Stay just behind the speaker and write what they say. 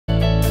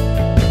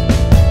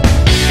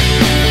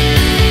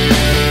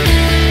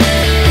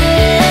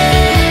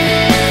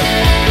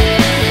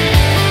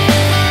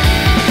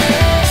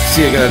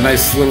see I got a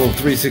nice little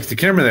 360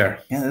 camera there.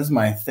 Yeah, this is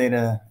my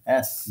Theta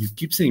S. You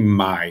keep saying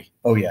my.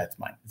 Oh, yeah, it's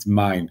mine. It's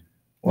mine.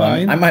 Well,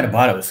 mine? I might have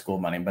bought it with school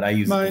money, but I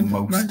use it the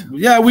most. Mine.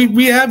 Yeah,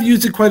 we have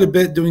used it quite a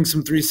bit doing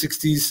some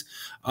 360s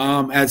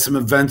at some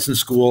events in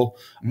school.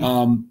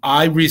 Mm-hmm.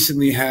 I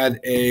recently had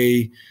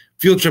a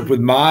field trip with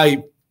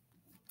my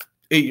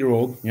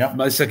 8-year-old,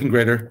 my second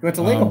grader. You went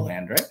to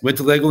Legoland, right? Went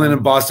to Legoland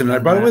in Boston, and I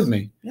brought it with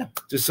me. Yeah.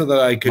 Just so that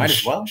I could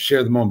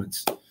share the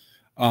moments.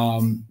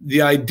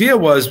 The idea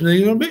was,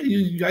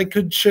 I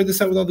could share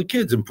this out with all the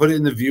kids and put it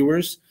in the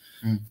viewers,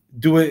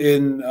 do it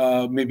in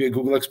maybe a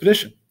Google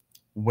Expedition.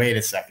 Wait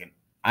a second.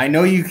 I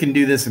know you can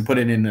do this and put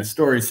it in the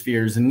story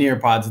spheres and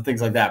Nearpods and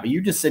things like that, but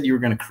you just said you were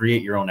going to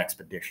create your own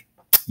expedition.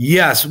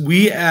 Yes,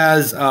 we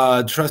as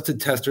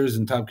trusted testers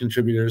and top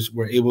contributors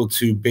were able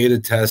to beta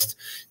test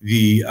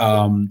the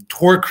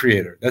tour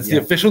creator. That's the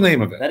official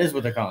name of it. That is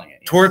what they're calling it.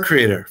 Yes. Tour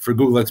creator for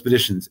Google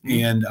Expeditions.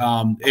 And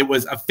it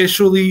was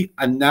officially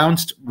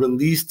announced,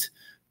 released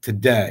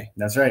today.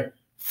 That's right.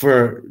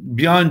 For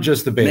beyond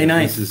just the beta. May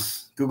 9th, this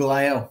is Google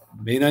I.O.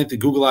 May 9th, the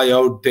Google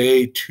I.O.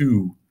 day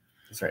 2.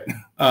 That's right.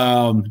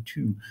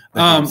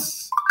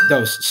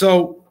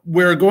 So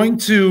we're going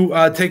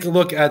to take a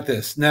look at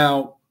this.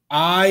 Now,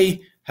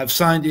 I have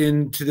signed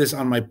into this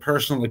on my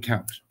personal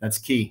account. That's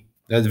key.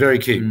 That's very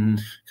key.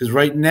 Because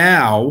right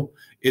now,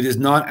 it is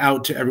not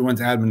out to everyone's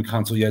admin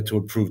console yet to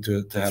approve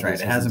to That's have right.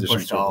 this. It hasn't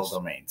pushed to all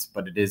domains,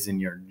 but it is in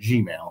your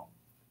Gmail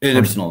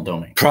personal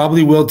domain.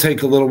 Probably will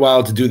take a little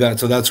while to do that.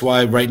 So that's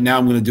why right now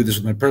I'm going to do this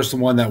with my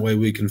personal one. That way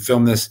we can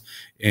film this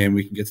and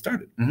we can get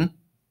started.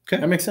 Okay.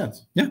 That makes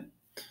sense. Yeah.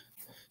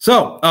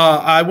 So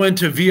I went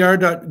to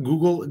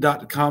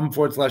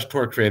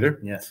vr.google.com/tour creator.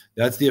 Yes.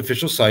 That's the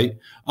official site.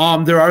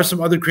 There are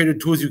some other creator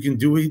tools you can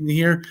do in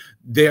here.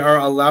 They are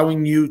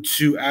allowing you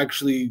to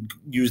actually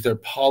use their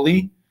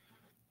Poly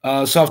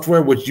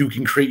software, which you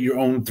can create your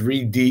own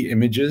 3D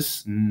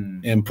images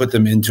and put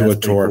them into a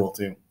tour. Cool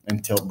too.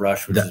 And Tilt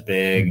Brush, which is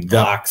big.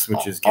 Blocks,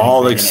 which is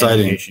all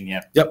exciting.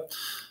 Yep.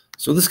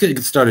 So let's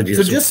get started here.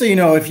 So just so you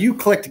know, if you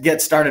clicked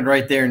get started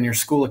right there in your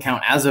school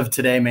account as of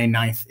today, May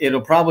 9th,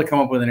 it'll probably come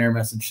up with an error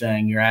message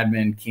saying your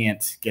admin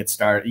can't get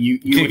started. You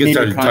need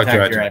to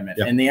contact your admin.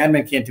 And the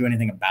admin can't do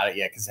anything about it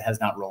yet because it has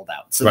not rolled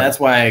out. So that's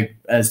why,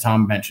 as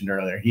Tom mentioned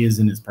earlier, he is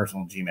in his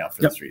personal Gmail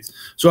for this reason.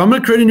 So I'm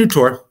going to create a new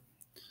tour.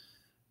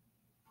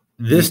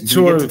 This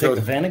tour. Did you get to take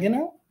the van again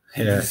out?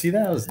 Yeah. Did you see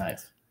that? That was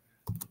nice.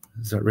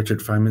 Is that Richard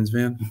Feynman's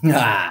van?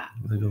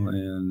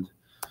 Legoland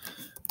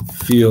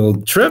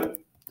field trip.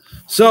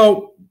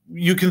 So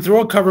you can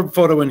throw a cover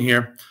photo in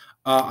here.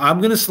 I'm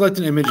going to select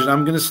an image, and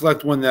I'm going to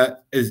select one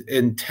that is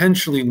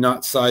intentionally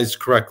not sized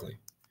correctly.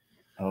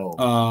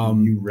 Oh,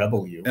 you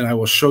rebel, you. And I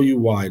will show you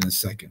why in a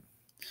second.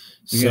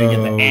 You're going to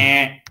get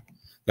the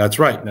That's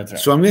right. That's right.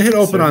 So I'm going to hit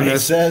open on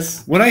this.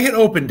 Says, when I hit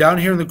open, down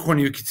here in the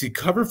corner, you can see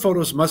cover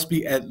photos must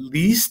be at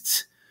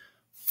least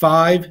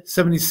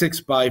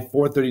 576 by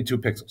 432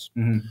 pixels.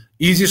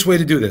 Easiest way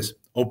to do this,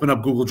 open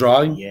up Google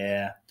Drawing.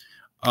 Yeah.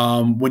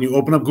 When you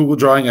open up Google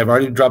Drawing, I've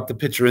already dropped the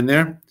picture in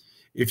there.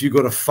 If you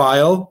go to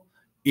File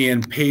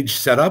and Page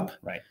Setup,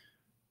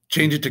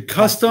 change it to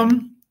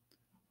Custom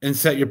and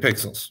set your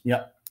pixels.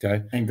 Yep.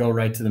 Okay. And go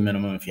right to the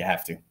minimum if you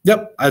have to.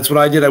 Yep. That's what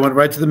I did. I went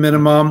right to the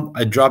minimum.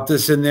 I dropped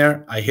this in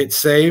there. I hit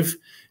Save.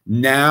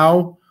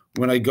 Now,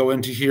 when I go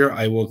into here,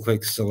 I will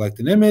click Select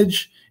an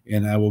Image,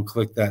 and I will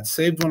click that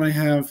saved one I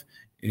have,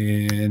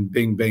 and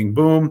bing, bang,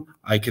 boom.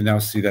 I can now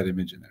see that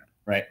image in there.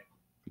 Right.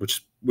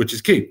 Which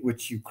is key.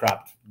 Which you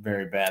cropped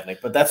very badly,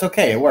 but that's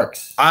okay. It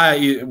works.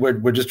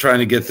 We're just trying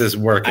to get this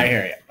working. I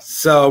hear you.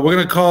 So we're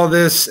gonna call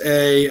this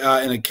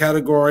in a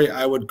category.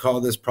 I would call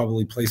this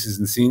probably places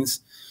and scenes.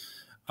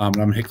 I'm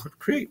gonna hit click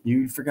create.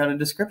 You forgot a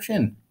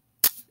description.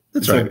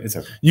 That's right. It's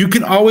okay. You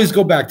can always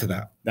go back to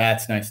that.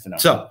 That's nice to know.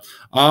 So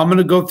I'm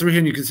gonna go through here,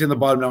 and you can see on the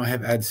bottom now I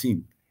have add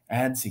scene.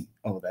 Add scene.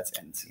 Oh, that's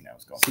end scene. I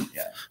was going.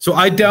 Yeah. So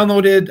I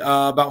downloaded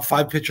about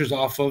 5 pictures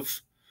off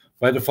of.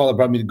 By default, it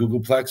brought me to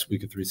Googleplex. We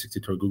could 360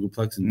 to our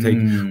Googleplex and take.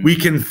 We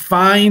can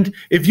find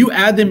if you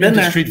add them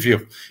into Street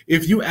View.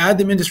 If you add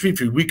them into Street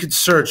View, we could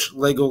search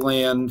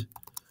Legoland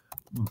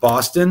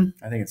Boston.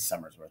 I think it's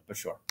Summersworth, but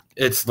sure.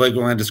 It's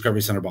Legoland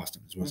Discovery Center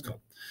Boston is what it's called.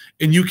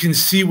 And you can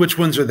see which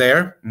ones are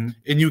there, and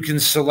you can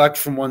select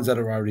from ones that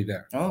are already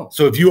there. Oh.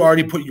 So if you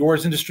already put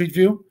yours into Street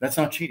View. That's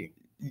not cheating.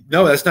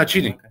 No, that's not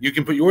cheating. Okay. You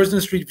can put yours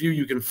in Street View.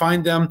 You can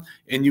find them,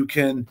 and you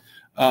can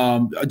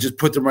just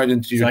put them right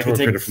into your tour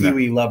creator from there.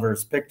 Kiwi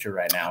Lover's picture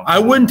right now. I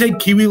wouldn't take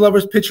Kiwi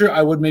Lover's picture.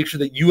 I would make sure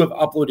that you have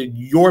uploaded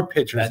your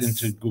pictures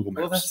into Google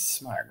Maps. Well, that's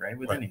smart, right?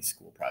 With any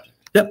school project.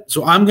 Yep.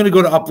 So I'm going to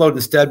go to upload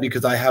instead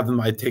because I have them.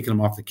 I've taken them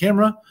off the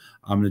camera.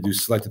 I'm going to do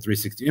select a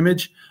 360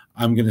 image.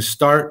 I'm going to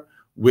start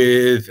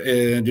with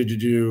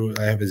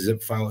I have a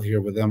zip file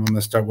here with them. I'm going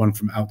to start one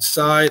from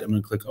outside. I'm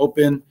going to click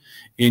open,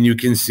 and you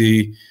can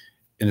see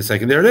in a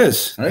second. There it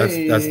is.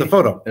 Hey, that's the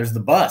photo. There's the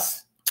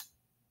bus.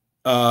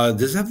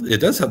 It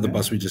does have the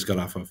bus we just got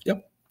off of.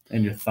 Yep.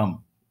 And your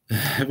thumb.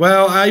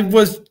 Well, I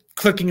was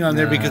clicking on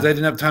there because I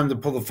didn't have time to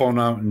pull the phone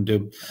out and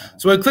do.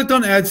 So I clicked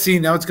on add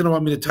scene. Now it's going to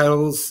want me to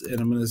titles,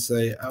 and I'm going to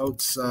say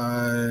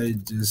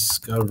outside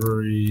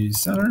Discovery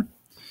Center.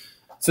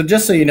 So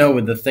just so you know,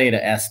 with the Theta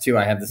S2,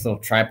 I have this little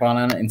tripod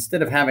on it.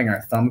 Instead of having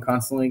our thumb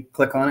constantly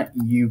click on it,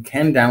 you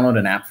can download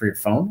an app for your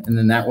phone. And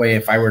then that way,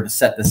 if I were to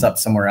set this up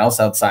somewhere else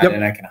outside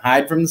and I can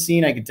hide from the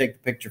scene, I can take the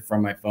picture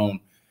from my phone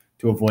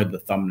to avoid the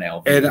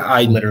thumbnail view. And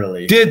I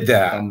literally did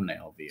that.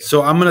 Thumbnail view.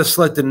 So I'm going to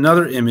select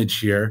another image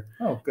here.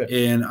 Oh, good.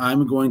 And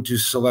I'm going to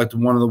select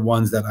one of the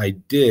ones that I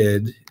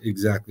did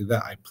exactly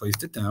that. I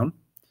placed it down,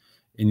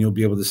 and you'll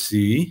be able to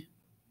see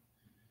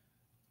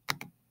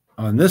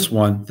on this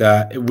one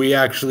that we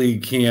actually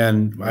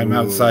can. I'm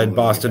outside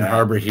Boston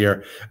Harbor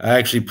here. I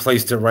actually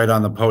placed it right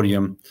on the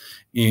podium,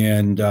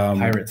 and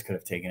Pirates could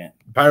have taken it.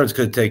 Pirates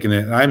could have taken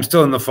it. I'm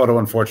still in the photo,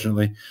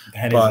 unfortunately.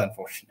 That is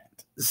unfortunate.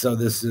 So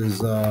this is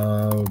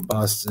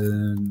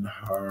Boston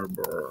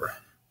Harbor.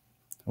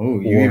 Oh,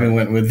 you even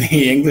went with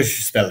the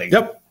English spelling.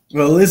 Yep.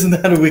 Well, isn't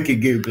that a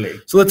wicked googly?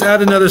 So let's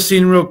add another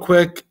scene real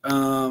quick.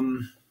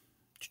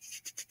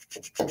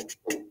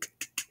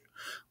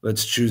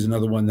 Let's choose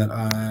another one that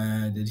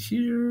I did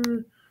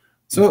here.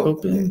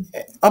 So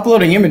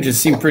uploading images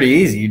seem pretty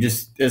easy. You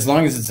just, as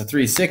long as it's a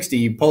 360,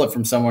 you pull it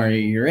from somewhere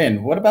you're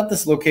in. What about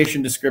this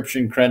location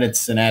description,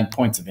 credits, and add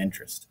points of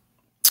interest?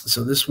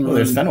 So this one,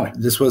 there's Fenway.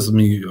 This was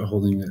me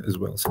holding it as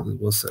well. So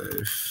we'll say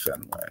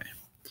Fenway.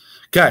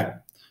 Okay.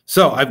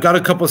 So I've got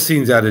a couple of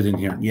scenes added in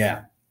here.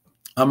 Yeah.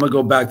 I'm going to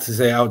go back to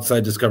say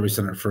outside Discovery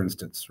Center, for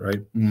instance, right?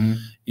 Mm-hmm.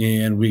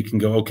 And we can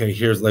go, okay,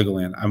 here's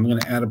Legoland. I'm going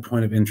to add a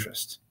point of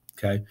interest.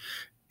 Okay.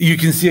 You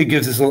can see it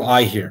gives this little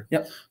eye here.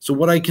 Yep. So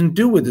what I can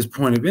do with this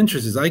point of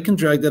interest is I can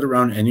drag that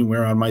around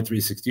anywhere on my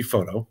 360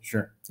 photo.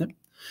 Sure. Yep.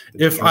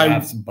 If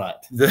I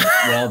butt.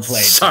 Well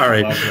played.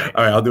 Sorry. Well played.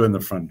 All right, I'll do it in the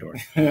front door.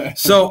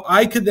 So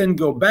I could then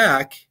go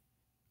back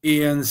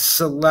and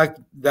select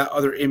that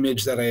other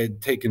image that I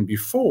had taken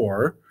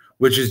before,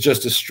 which is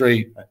just a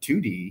straight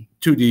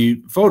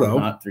 2D photo,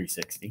 not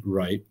 360.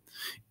 Right.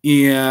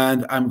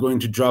 And I'm going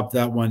to drop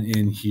that one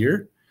in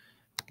here.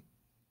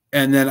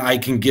 And then I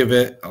can give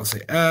it, I'll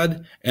say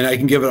add, and I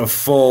can give it a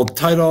full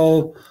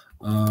title,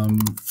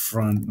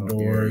 front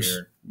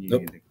doors.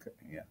 Nope.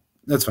 Yeah.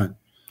 That's fine.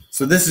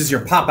 So this is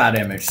your pop-out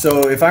image.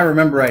 So if I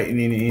remember right,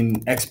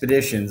 in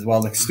expeditions,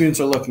 while the students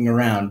are looking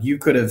around, you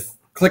could have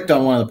clicked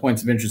on one of the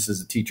points of interest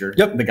as a teacher,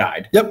 the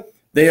guide. Yep.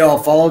 They all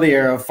follow the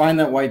arrow, find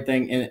that white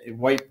thing,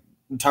 white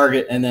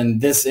target, and then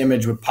this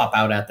image would pop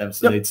out at them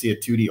so they'd see a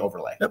 2D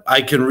overlay. Yep.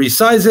 I can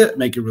resize it,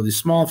 make it really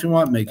small if you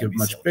want, make it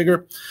much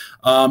bigger.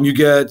 You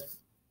get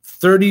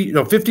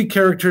 50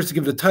 characters to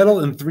give the title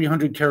and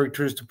 300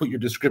 characters to put your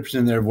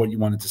description in there of what you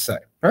wanted to say.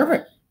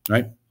 Perfect.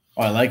 Right?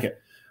 Oh, I like it.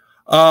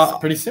 It's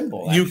pretty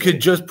simple. You could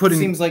just put in.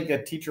 Seems like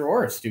a teacher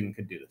or a student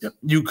could do this. Yep.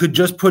 You could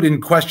just put in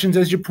questions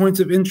as your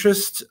points of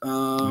interest.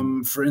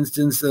 For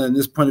instance, in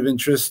this point of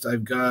interest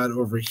I've got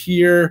over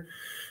here.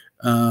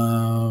 Let's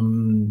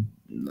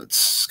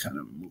kind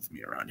of move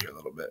me around here a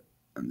little bit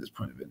on this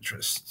point of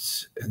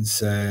interest and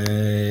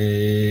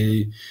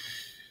say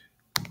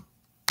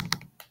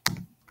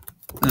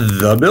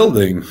the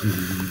building.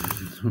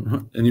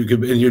 And you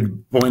could, in your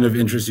point of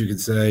interest, you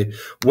could say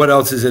what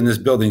else is in this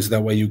building, so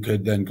that way you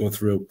could then go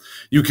through.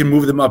 You can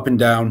move them up and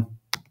down.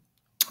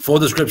 Full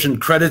description,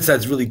 credits.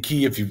 That's really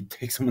key. If you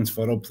take someone's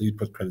photo, please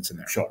put credits in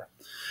there. Sure.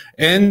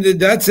 And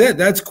that's it.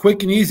 That's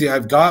quick and easy.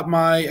 I've got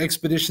my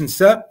expedition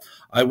set.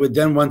 I would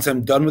then, once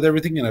I'm done with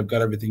everything and I've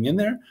got everything in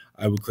there,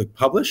 I would click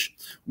publish.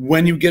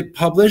 When you get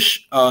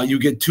publish, you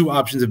get two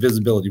options of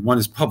visibility. One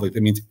is public.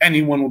 That means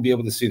anyone will be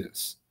able to see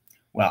this.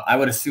 Well, I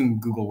would assume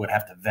Google would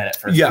have to vet it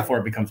first before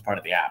it becomes part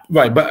of the app.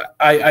 Right, but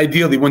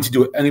ideally, once you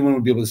do it, anyone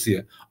would be able to see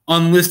it.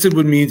 Unlisted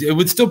would mean it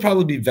would still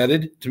probably be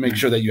vetted to make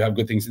sure that you have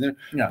good things in there,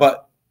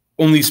 but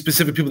only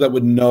specific people that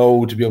would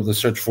know to be able to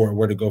search for it,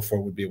 where to go for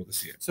it, would be able to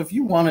see it. So if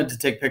you wanted to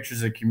take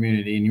pictures of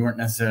community and you weren't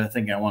necessarily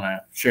thinking, I want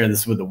to share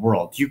this with the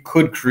world, you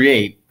could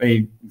create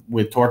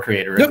with Tour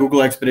Creator, a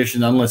Google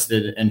Expedition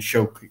Unlisted, and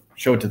show it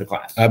to the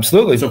class.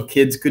 Absolutely. So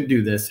kids could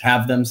do this,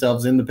 have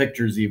themselves in the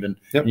pictures even,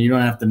 and you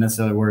don't have to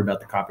necessarily worry about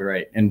the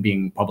copyright and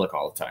being public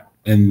all the time.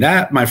 And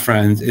that, my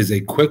friends, is a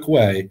quick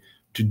way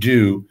to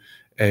do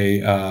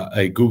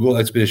a Google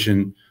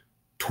Expedition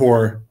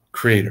Tour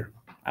Creator.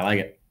 I like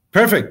it.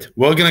 Perfect.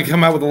 We're going to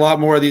come out with a lot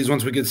more of these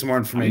once we get some more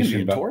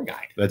information. I'm gonna be a tour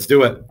guide. Let's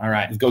do it. All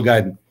right. Let's go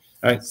guiding.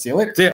 All right. See you later. See ya.